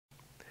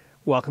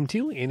Welcome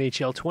to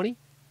NHL 20,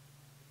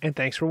 and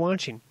thanks for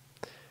watching.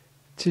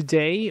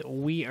 Today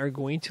we are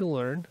going to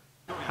learn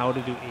how to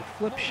do a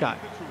flip shot.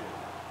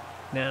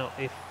 Now,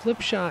 a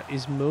flip shot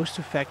is most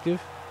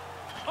effective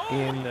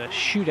in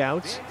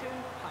shootouts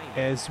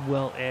as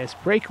well as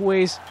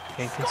breakaways,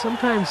 and can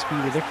sometimes be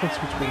the difference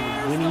between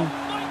winning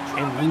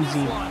and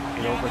losing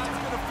in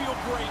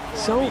overtime.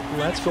 So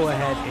let's go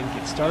ahead and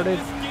get started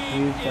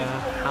with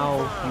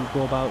how you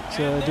go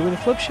about doing a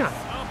flip shot.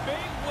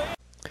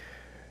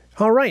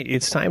 Alright,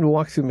 it's time to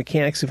walk through the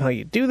mechanics of how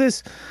you do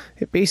this.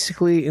 It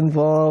basically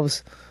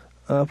involves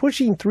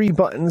pushing three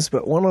buttons,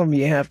 but one of them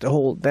you have to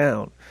hold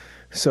down.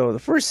 So the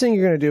first thing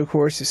you're going to do, of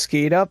course, is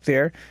skate up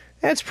there.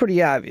 That's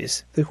pretty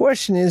obvious. The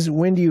question is,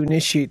 when do you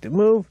initiate the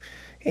move?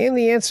 And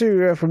the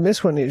answer from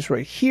this one is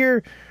right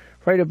here,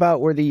 right about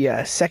where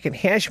the second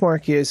hash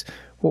mark is.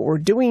 What we're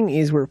doing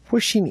is we're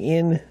pushing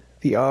in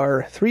the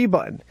R3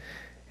 button.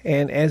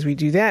 And as we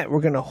do that,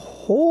 we're going to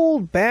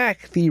hold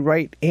back the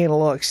right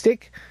analog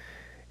stick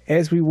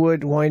as we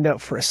would wind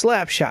up for a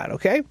slap shot,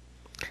 okay?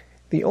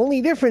 The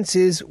only difference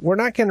is we're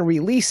not going to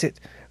release it.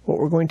 What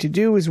we're going to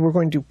do is we're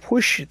going to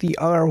push the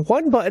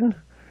R1 button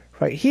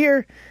right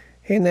here,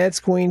 and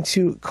that's going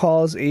to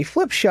cause a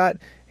flip shot.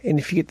 And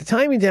if you get the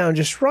timing down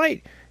just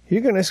right,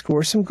 you're going to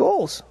score some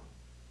goals.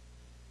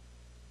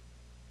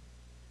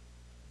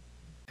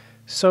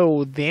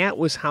 So that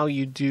was how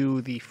you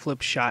do the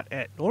flip shot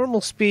at normal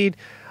speed.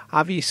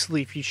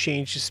 Obviously, if you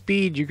change the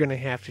speed, you're going to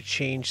have to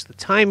change the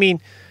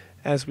timing,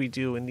 as we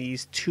do in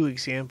these two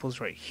examples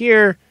right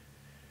here.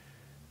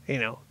 You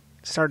know,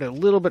 start a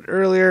little bit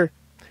earlier.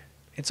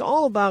 It's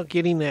all about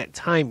getting that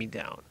timing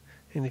down.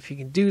 And if you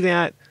can do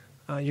that,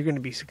 you're going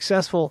to be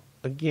successful.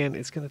 Again,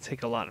 it's going to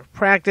take a lot of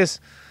practice.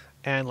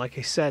 And like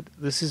I said,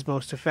 this is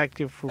most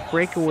effective for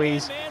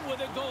breakaways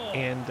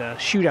and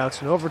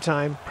shootouts in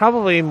overtime.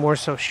 Probably more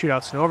so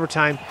shootouts in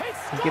overtime.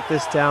 To get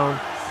this down,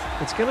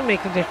 it's going to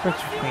make a difference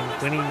between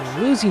winning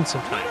and losing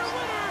sometimes.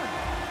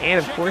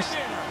 And of course,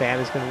 that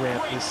is going to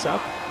wrap this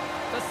up.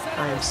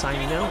 I am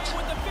signing out.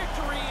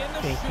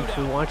 Thank you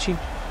for watching,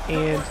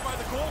 and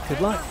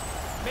good luck.